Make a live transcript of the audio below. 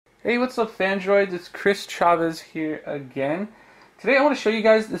Hey, what's up, Phandroid? It's Chris Chavez here again. Today I want to show you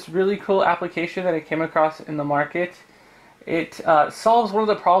guys this really cool application that I came across in the market. It solves one of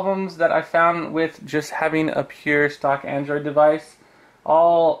the problems that I found with just having a pure stock Android device.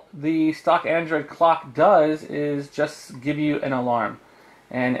 All the stock Android clock does is just give you an alarm,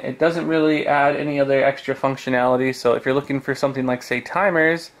 and it doesn't really add any other extra functionality. So if you're looking for something like, say,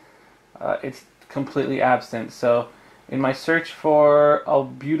 timers, it's completely absent. So in my search for a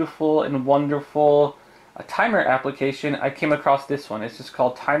beautiful and wonderful timer application, I came across this one. It's just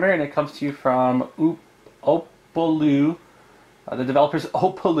called Timer, and it comes to you from Opoloo. The developer's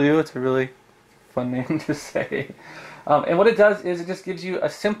Opoloo. It's a really fun name to say. And what it does is it just gives you a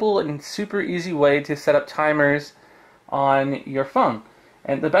simple and super easy way to set up timers on your phone.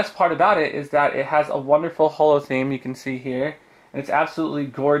 And the best part about it is that it has a wonderful Holo theme you can see here. And it's absolutely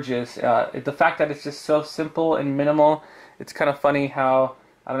gorgeous. The fact that it's just so simple and minimal, it's kind of funny how,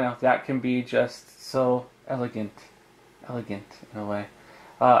 I don't know, that can be just so elegant in a way.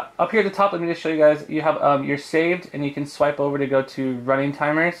 Up here at the top, let me just show you guys, you have you're saved, and you can swipe over to go to running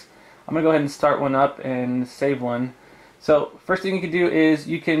timers. I'm going to go ahead and start one up and save one. So first thing you can do is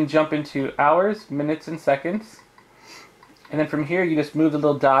you can jump into hours, minutes, and seconds. And then from here, you just move the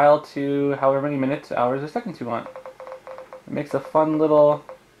little dial to however many minutes, hours, or seconds you want. It makes a fun little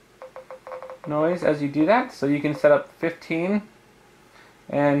noise as you do that. So you can set up 15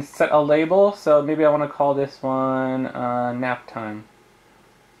 and set a label. So maybe I want to call this one nap time,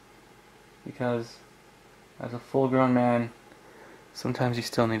 because as a full-grown man, sometimes you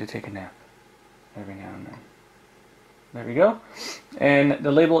still need to take a nap every now and then. There we go. And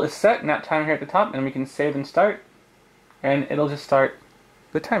the label is set, nap time here at the top, and we can save and start, and it'll just start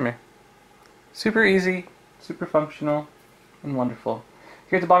the timer. Super easy, super functional, and wonderful.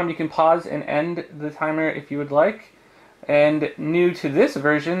 Here at the bottom, you can pause and end the timer if you would like. And new to this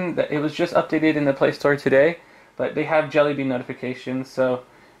version, that it was just updated in the Play Store today, but they have Jelly Bean notifications, so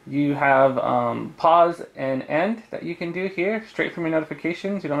you have pause and end that you can do here straight from your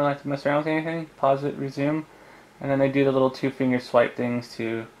notifications. You don't really have to mess around with anything. Pause it, resume, and then they do the little two-finger swipe things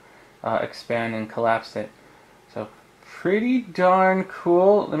to expand and collapse it. So pretty darn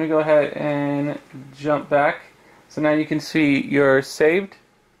cool. Let me go ahead and jump back. So now you can see you're saved,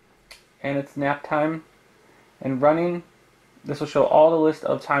 and it's nap time and running. This will show all the list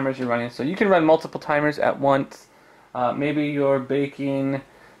of timers you're running. So you can run multiple timers at once. Maybe you're baking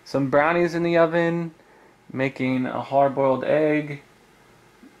some brownies in the oven, making a hard-boiled egg,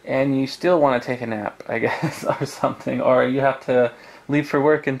 and you still want to take a nap, I guess, or something. Or you have to leave for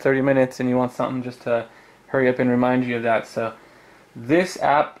work in 30 minutes and you want something just to hurry up and remind you of that. So this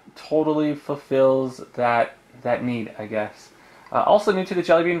app totally fulfills that need, I guess. Also new to the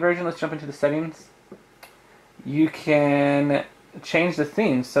Jelly Bean version, let's jump into the settings. You can change the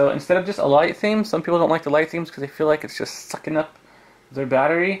theme. So instead of just a light theme, some people don't like the light themes because they feel like it's just sucking up their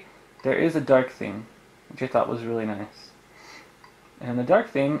battery. There is a dark theme, which I thought was really nice. And the dark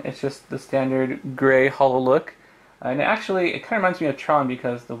theme, it's just the standard gray Holo look. And actually, it kind of reminds me of Tron,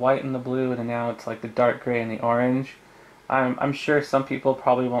 because the white and the blue, and then now it's like the dark gray and the orange. I'm sure some people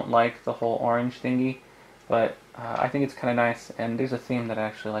probably won't like the whole orange thingy, but I think it's kind of nice, and there's a theme that I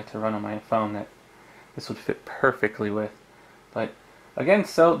actually like to run on my phone that this would fit perfectly with. But again,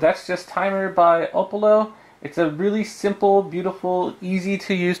 so that's just Timer by Opoloo. It's a really simple, beautiful, easy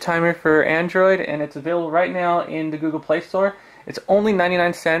to use timer for Android, and it's available right now in the Google Play Store. It's only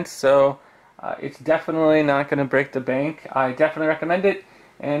 99 cents, so it's definitely not going to break the bank. I definitely recommend it,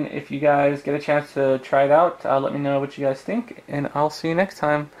 and if you guys get a chance to try it out, let me know what you guys think, and I'll see you next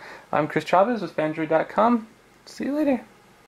time. I'm Chris Chavez with Phandroid.com. See you later.